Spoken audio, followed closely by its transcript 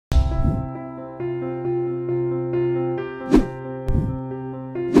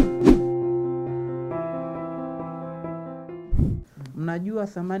tunajua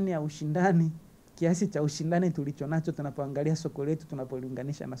thamani ya ushindani, kiasi cha ushindani tulichonacho tunapoangalia soko letu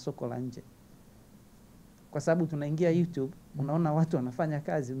tunapolinganisha na soko la nje. Kwa sababu tunaingia YouTube, unaona watu wanafanya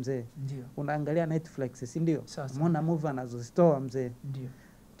kazi mzee. Ndio. Unaangalia Netflix, si ndio? Unaona movie anazozitoa mzee. Ndio.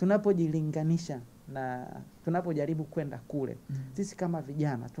 Tunapojilinganisha na tunapojaribu kwenda kule, sisi kama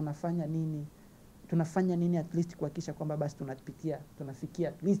vijana tunafanya nini? Tunafanya nini at least kuhakikisha kwamba basi tunafikia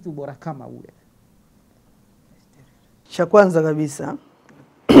at least ubora kama ule? Cha kwanza kabisa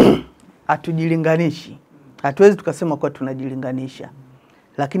hatujilinganishi. Hatuwezi tukasema kwa tunajilinganisha.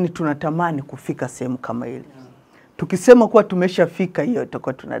 Lakini tunatamani kufika sehemu kama ile. Tukisema kuwa tumeshafika, hiyo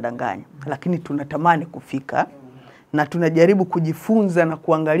tutakuwa tunadanganya. Lakini tunatamani kufika na tunajaribu kujifunza na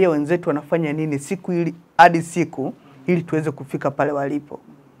kuangalia wenzetu wanafanya nini siku ili hadi siku ili tuweze kufika pale walipo.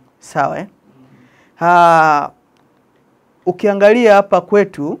 Sawa ukiangalia hapa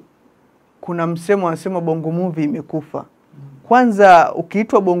kwetu kuna msemo wanasema bongo movie imekufa. Kwanza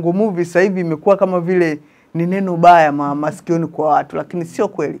ukiitwa bongo movie sasa hivi imekuwa kama vile ni neno baya masikioni kwa watu, lakini sio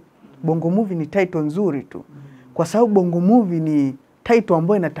kweli. Bongo movie ni title nzuri tu. Kwa sababu bongo movie ni title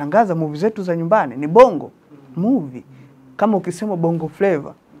ambayo inatangaza movie zetu za nyumbani, ni bongo movie. Kama ukisema bongo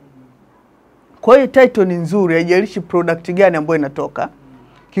flavor. Kwa hiyo title ni nzuri, haijalishi product gani ambayo inatoka.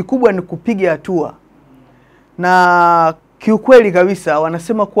 Kikubwa ni kupiga hatua. Na kiukweli kabisa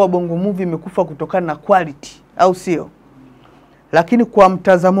wanasema kuwa bongo movie imekufa kutokana na quality, au sio? Lakini kwa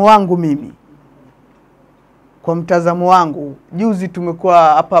mtazamo wangu mimi, juzi tumekuwa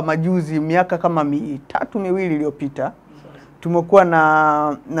hapa majuzi miaka kama 3-2 iliyopita, tumekuwa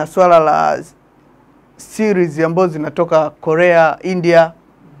na swala la series ambazo zinatoka Korea, India,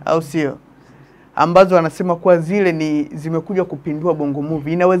 au sio? Ambazo wanasema kuwa zile zimekuja kupindua bongo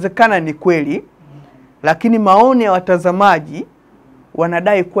movie. Inawezekana ni kweli, lakini maoni ya watazamaji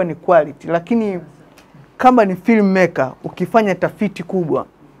wanadai kuwa ni quality. Lakini kama ni filmmaker, ukifanya tafiti kubwa,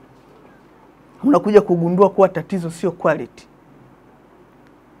 unakuja kugundua kuwa tatizo sio quality.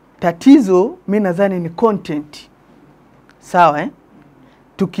 Tatizo mimi nadhani ni content. Sawa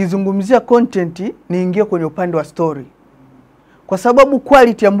Tukizungumzia content niingie kwenye upande wa story. Kwa sababu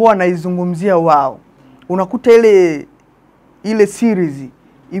quality ambayo wanaizungumzia wao, unakuta ile series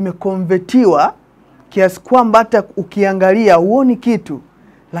imekonvertiwa kiasi kwamba hata ukiangalia uoni kitu,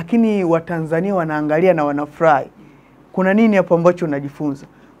 lakini Watanzania wanaangalia na wanafurahi. Kuna nini hapo ambacho unajifunza?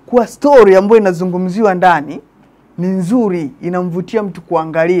 Kwa story ambayo inazungumziwa ndani ni nzuri, inamvutia mtu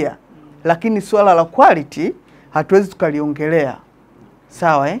kuangalia, lakini swala la quality hatuwezi tukaliongelea.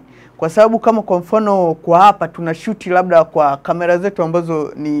 Sawa Kwa sababu kama kwa mfano kwa hapa tunashuti labda kwa kamera zetu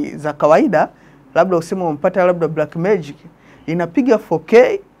ambazo ni za kawaida, labda useme umpata labda Black Magic, inapiga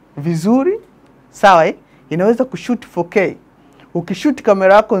 4K vizuri, sawa inaweza kushoot 4K. Ukishoot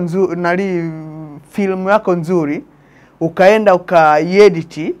kamera yako nzuri, film yako nzuri, ukaenda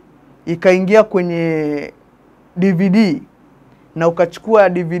ukaiedit, ikaingia kwenye DVD na ukachukua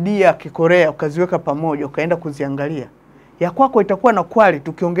DVD ya Kikorea ukaziweka pamoja, ukaenda kuziangalia, ya kwako itakuwa na quality.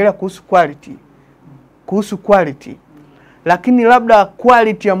 Ukiongelea kuhusu quality, lakini labda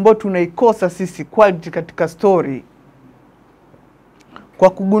quality ambayo tunaikosa sisi, quality katika story. Kwa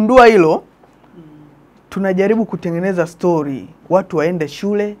kugundua hilo, tunajaribu kutengeneza story, watu waende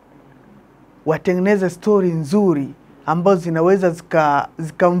shule, watengeneze story nzuri ambazo zinaweza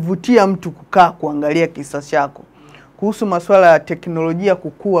zikamvutia mtu kukaa kuangalia kisa chako. Kuhusu masuala ya teknolojia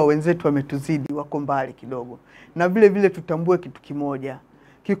kukua, wenzetu wametuzidi, wako mbali kidogo. Na vile vile tutambue kitu kimoja.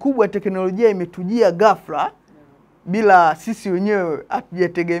 Kikubwa, teknolojia imetujia ghafla bila sisi wenyewe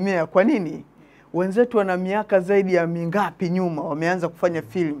hatujategemea. Kwa nini? Wenzetu wana miaka zaidi ya mingapi nyuma wameanza kufanya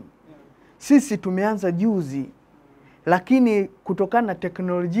film. Sisi tumeanza juzi. Lakini kutokana na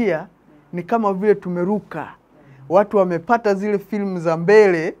teknolojia ni kama vile tumeruka. Watu wamepata zile film za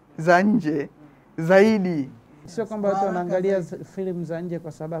mbele, za nje zaidi. Sio kwamba watu wanaangalia film za nje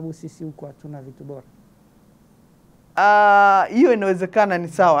kwa sababu sisi huko hatuna vitu bora. Hiyo inawezekana ni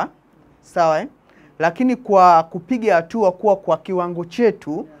sawa. Lakini kwa kupiga hatua kuwa kwa kiwango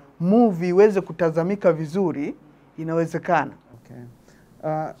chetu movie iweze kutazamika vizuri, inawezekana. Okay.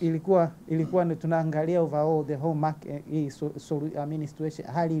 Ilikuwa ni tunaangalia overall the whole market, situation,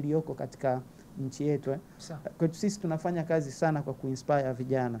 hali iliyoko katika nchi yetu. Kwetu sisi tunafanya kazi sana kwa kuinspire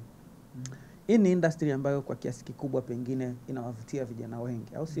vijana. Hii ni industry ambayo kwa kiasi kikubwa pengine inawavutia vijana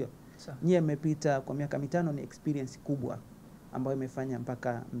wengi, au sio? Nyie mmepita kwa miaka 5, ni experience kubwa ambayo imefanya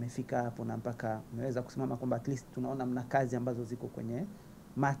mpaka mmefika hapo na mpaka mmeweza kusimama kwamba at least tunaona mna kazi ambazo ziko kwenye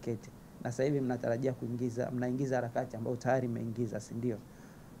market, na sasa hivi mnatarajia mnaingiza harakati ambayo tayari mmeingiza, si ndio?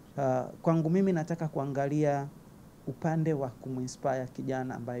 Kwangu mimi nataka kuangalia upande wa kuminspire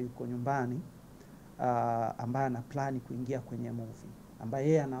kijana ambaye yuko nyumbani, ambaye ana plani kuingia kwenye movie. ambaye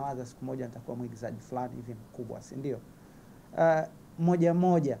yeye anawaza siku moja nitakuwa mwigizaji fulani hivi mkubwa, si ndio?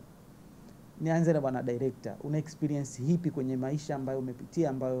 Moja nianze na bwana director, una experience hipi kwenye maisha ambayo umepitia,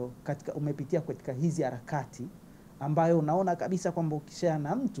 ambayo umepitia katika hizi harakati, ambayo unaona kabisa kwamba ukishare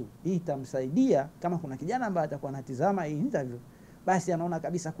na mtu hii itamsaidia? Kama kuna kijana ambaye atakuwa anatizama hii interview, basi anaona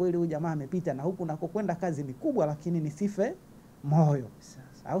kabisa kweli huyu jamaa amepita na huku nakokwenda kazi ni kubwa, lakini nisife moyo,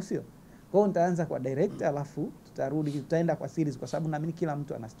 au sio? Kwa hiyo nitaanza kwa director, alafu tutaenda kwa series, kwa sababu naamini kila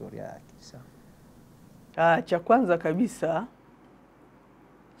mtu ana story yake. Sawa. Cha kwanza kabisa,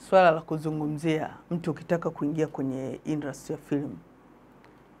 swala la kuzungumzia mtu ukitaka kuingia kwenye industry ya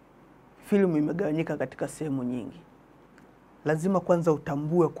film imegawanyika katika sehemu nyingi. Lazima kwanza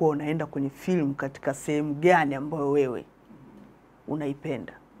utambue kuwa unaenda kwenye film katika sehemu gani ambayo wewe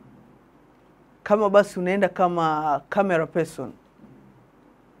unaipenda. Kama basi unaenda kama camera person,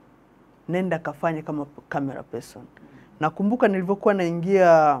 nenda kafanye kama camera person. Nakumbuka nilivyokuwa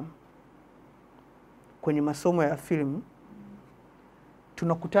naingia kwenye masomo ya film,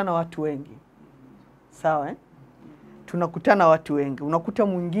 tunakutana watu wengi. Sawa tunakutana watu wengi. Unakuta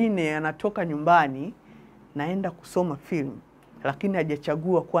mwingine anatoka nyumbani naenda kusoma film, lakini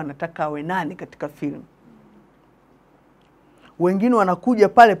hajachagua kuwa anataka awe nani katika film. Wengine wanakuja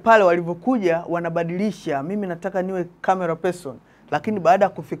pale pale walivyokuja wanabadilisha, mimi nataka niwe camera person, lakini baada ya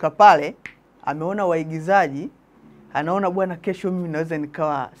kufika pale ameona waigizaji, anaona bwana kesho mimi naweza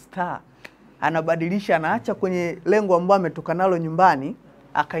nikawa star. Anabadilisha, anaacha kwenye lengo ambalo ametoka nalo nyumbani,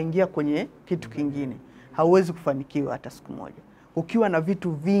 akaingia kwenye kitu kingine. Hauwezi kufanikiwa hata siku moja. Ukiwa na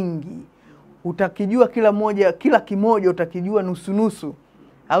vitu vingi, utakijua kila kimoja utakijua nusu nusu,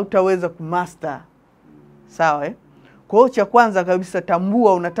 hautaweza kumaster. Sawa Kwa hiyo cha kwanza kabisa,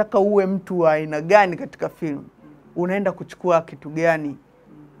 tambua unataka uwe mtu wa aina gani katika film. Unaenda kuchukua kitu gani?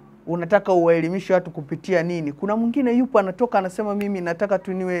 Unataka uwaelimishe watu kupitia nini? Kuna mwingine yupo anatoka anasema mimi nataka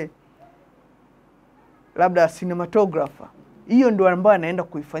tu niwe labda cinematographer. Hiyo ndio ambayo anaenda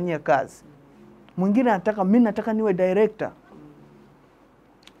kuifanyia kazi. Mwingine anataka mimi nataka niwe director.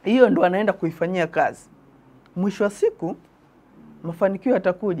 Hiyo ndio anaenda kuifanyia kazi. Mwisho wa siku mafanikio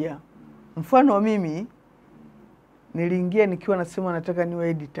yatakuja. Mfano wa mimi niliingia nikiwa nasema nataka niwe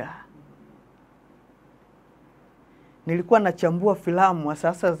editor. Nilikuwa nachambua filamu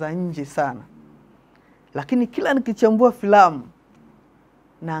sasa za nje sana. Lakini kila nikichambua filamu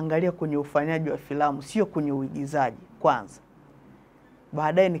naangalia kwenye ufanyaji wa filamu, sio kwenye uigizaji kwanza.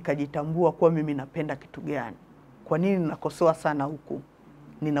 Baadaye nikajitambua kuwa mimi napenda kitu gani. Kwa nini ninakosoa sana huku?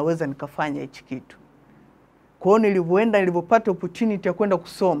 Ninaweza nikafanya hichi kitu. Kwa hiyo nilipopata opportunity ya kwenda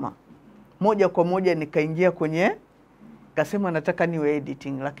kusoma, moja kwa moja nikaingia kwenye, kasema nataka niwe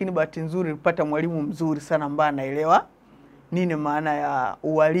editing, lakini bahati nzuri nilipata mwalimu mzuri sana ambaye anaelewa nini maana ya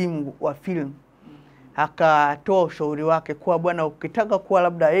ualimu wa film. Akatoa ushauri wake kwa bwana, ukitaka kuwa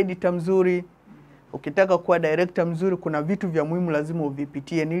labda editor mzuri, ukitaka kuwa director mzuri, kuna vitu vya muhimu lazima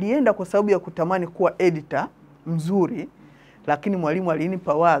uvipitie. Nilienda kwa sababu ya kutamani kuwa editor mzuri, lakini mwalimu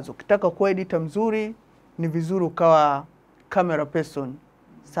alinipa wazo, ukitaka kuwa editor mzuri ni vizuri ukawa camera person.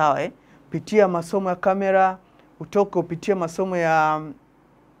 Sawa Pitia masomo ya kamera, utoke upitie masomo ya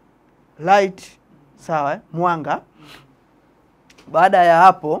light, sawa mwanga. Baada ya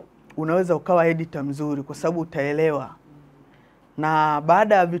hapo unaweza ukawa editor mzuri kwa sababu utaelewa. Na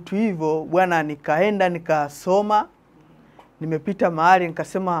baada ya vitu hivyo bwana, nikaenda nikasoma, nimepita mahali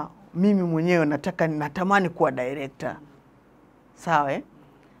nikasema mimi mwenyewe natamani kuwa director. Sawa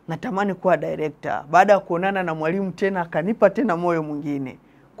natamani kuwa director. Baada ya kuonana na mwalimu tena akanipa tena moyo mwingine,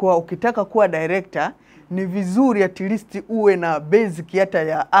 kwa ukitaka kuwa director ni vizuri at least uwe na basic hata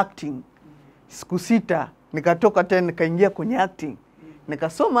ya acting. Siku 6 nikatoka tena nikaingia kwenye acting.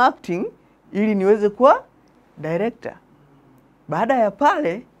 Nikasoma acting ili niweze kuwa director. Baada ya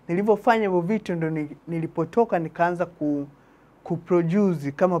pale nilipofanya hivyo vitu ndo nilipotoka nikaanza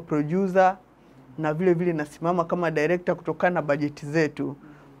kuproduce kama producer, na vile vile nasimama kama director kutokana na bajeti zetu.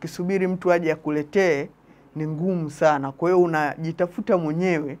 Ukisubiri mtu aje akuletee ni ngumu sana. Kwa hiyo unajitafuta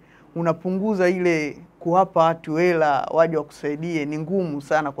mwenyewe, unapunguza ile kuwapa watu hela waje wakusaidie, ni ngumu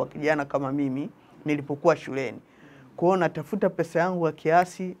sana kwa kijana kama mimi nilipokuwa shuleni. Kwa hiyo natafuta pesa yangu ya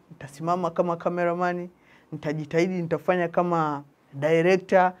kiasi, nitasimama kama cameraman, nitajitahidi nitafanya kama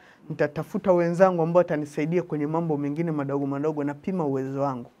director, nitatafuta wenzangu ambao watanisaidia kwenye mambo mengine madogo madogo, na pima uwezo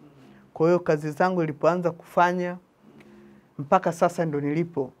wangu. Kwa hiyo kazi zangu nilipoanza kufanya mpaka sasa ndo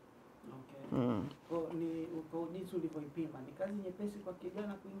nilipo. Kwa jinsi ulivyoipima, ni kazi nyepesi kwa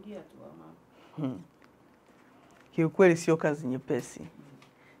kijana kuingia tu ama? Kiukweli sio kazi nyepesi.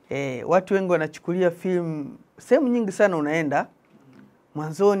 Watu wengi wanachukulia film, sehemu nyingi sana unaenda,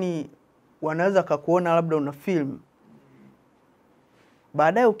 mwanzoni wanaweza kukuona labda una film,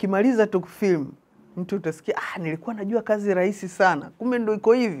 Baadaye ukimaliza tu kufilm, mtu utasikia nilikuwa najua kazi rahisi sana, kumbe ndio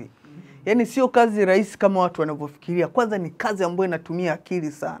iko hivi. Yaani sio kazi rahisi kama watu wanavyofikiria. Kwanza ni kazi ambayo inatumia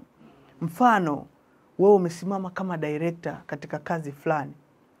akili sana. Mfano, wewe umesimama kama director katika kazi fulani.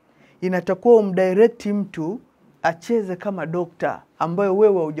 Inatakiwa umdirect mtu acheze kama dokta ambayo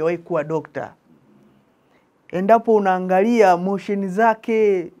wewe hujawahi kuwa dokta. Endapo unaangalia motion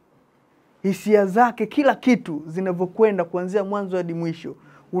zake, hisia zake, kila kitu zinavyokwenda kuanzia mwanzo hadi mwisho,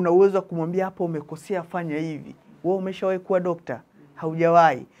 unaweza kumwambia hapa umekosea, fanya hivi. Wewe umeshawahi kuwa dokta?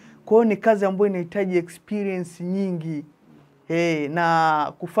 Haujawahi. Kwa hiyo ni kazi ambayo inahitaji experience nyingi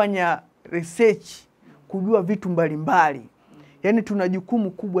na kufanya research, kujua vitu mbalimbali. Yaani tuna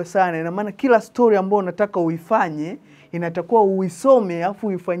jukumu kubwa sana. Ina maana kila story ambayo unataka uifanye inatakiwa uisome afu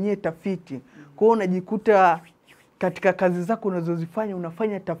uifanyie tafiti. Kwa hiyo unajikuta katika kazi zako unazozifanya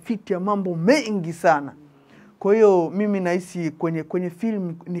unafanya tafiti ya mambo mengi sana. Kwa hiyo mimi nahisi kwenye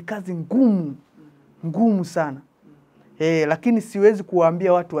film ni kazi ngumu sana. Lakini siwezi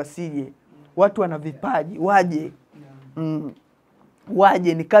kuwaambia watu wasije. Watu wana vipaji, waje.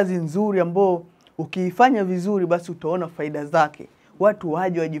 Waje, ni kazi nzuri ambayo ukiifanya vizuri basi utaona faida zake. Watu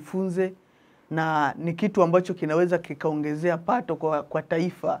waje wajifunze, na ni kitu ambacho kinaweza kikaongezea pato kwa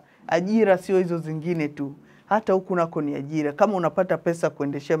taifa. Ajira sio hizo zingine tu. Hata huku nako ni ajira. Kama unapata pesa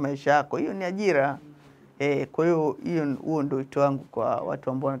kuendeshea maisha yako, hiyo ni ajira. Kwa hiyo huo ndio wito wangu kwa watu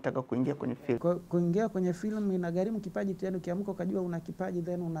ambao wanataka kuingia kwenye film. Kuingia kwenye film inagharimu kipaji tu, yani ukiamka ukajua una kipaji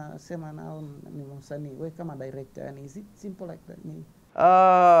then unasema nao ni msanii. Wewe kama director, yani is it simple like that?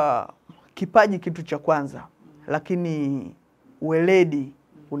 Kipaji kitu cha kwanza, lakini weledi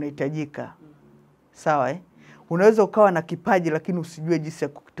unahitajika. Sawa Unaweza ukawa na kipaji lakini usijue jinsi ya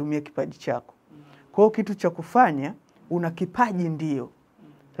kukitumia kipaji chako. Kwa hiyo kitu cha kufanya, una kipaji ndio,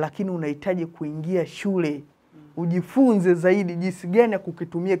 lakini unahitaji kuingia shule, ujifunze zaidi jinsi gani ya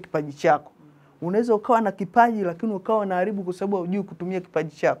kukitumia kipaji chako. Unaweza ukawa na kipaji lakini ukawa unaharibu kwa sababu hujui kutumia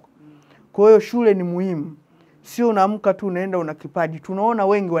kipaji chako. Kwa hiyo shule ni muhimu. Sio unaamka tu unaenda una kipaji. Tunaona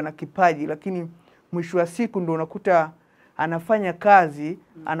wengi wana kipaji lakini mwisho wa siku ndio unakuta anafanya kazi,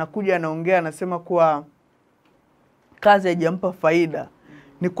 anakuja anaongea anasema kuwa kazi haijampa faida.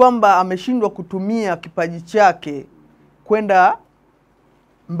 Ni kwamba ameshindwa kutumia kipaji chake kwenda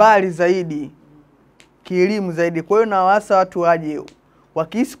mbali zaidi, kielimu zaidi. Kwa hiyo nawaasa watu waje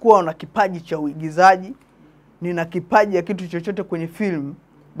wakihisi kuwa wana kipaji cha uigizaji, nina kipaji ya kitu chochote kwenye film,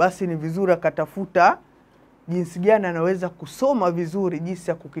 basi ni vizuri akatafuta jinsi gani anaweza kusoma vizuri jinsi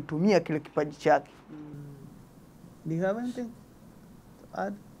ya kukitumia kile kipaji chake. Do you have anything to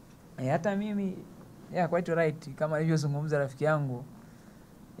add? Hata mimi quite right, kama alivyozungumza rafiki yangu,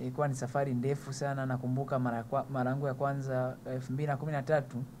 ilikuwa ni safari ndefu sana. Nakumbuka mara yangu ya kwanza 2013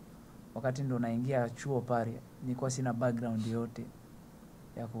 wakati ndo naingia chuo pale, nilikuwa sina background yote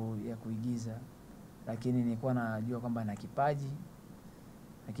ya kuigiza, lakini nilikuwa najua kwamba na kipaji,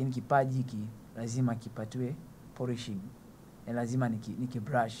 lakini kipaji hiki lazima kipatiwe polishing. Lazima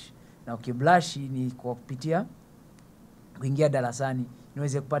nikibrush. Na ukibrush ni kwa kupitia kuingia darasani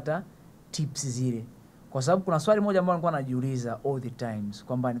niweze kupata tips zile. Kwa sababu kuna swali moja ambalo nilikuwa najiuliza all the times,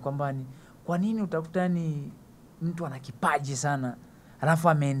 kwamba kwa nini utakuta ni mtu ana kipaji sana alafu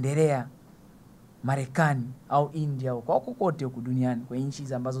ameendelea Marekani au India au kwa kokote huko duniani, kwa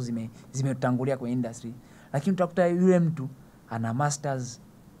nchi ambazo zimetangulia kwa industry, lakini utakuta yule mtu ana masters,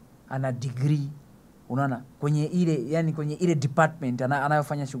 ana degree, unaona, kwenye ile department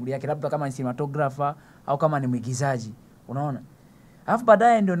anayofanya shughuli yake, labda kama ni cinematographer au kama ni mwigizaji, unaona. Alafu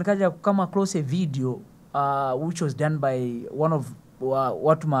baadaye ndio nikaja kama close a video which was done by one of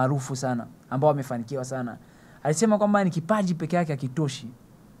watu maarufu sana ambao wamefanikiwa sana. Alisema kwamba ni kipaji peke yake hakitoshi.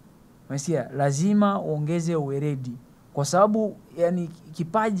 Umesikia? Lazima uongeze uweredi. Kwa sababu yani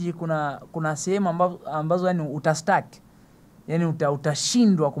kipaji kuna sehemu ambazo yani utastack. Yani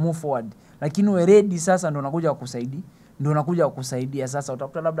utashindwa kumove forward. Lakini uweredi sasa ndio unakuja kukusaidia. Sasa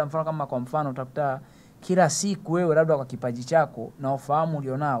utakuta labda mfano kama kwa mfano utakuta kila siku wewe labda kwa kipaji chako na ufahamu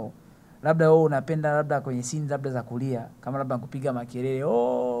ulionao, labda wewe unapenda labda kwenye scene labda za kulia, kama labda kupiga makelele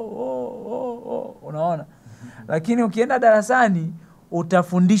unaona. Lakini ukienda darasani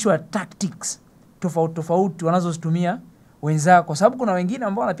utafundishwa tactics tofauti wanazozitumia wenzako, kwa sababu kuna wengine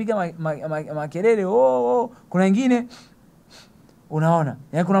ambao wanapiga makelele kuna wengine unaona,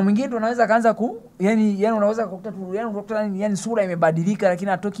 yani kuna mwingine unaweza kaanza yani unaweza kukuta yani sura imebadilika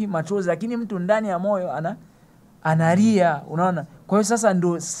lakini atoki machozi, lakini mtu ndani ya moyo analia, unaona. Kwa hiyo sasa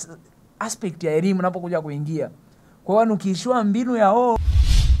ndio aspect ya elimu unapokuja kuingia. Kwa hiyo ukiishwa mbinu ya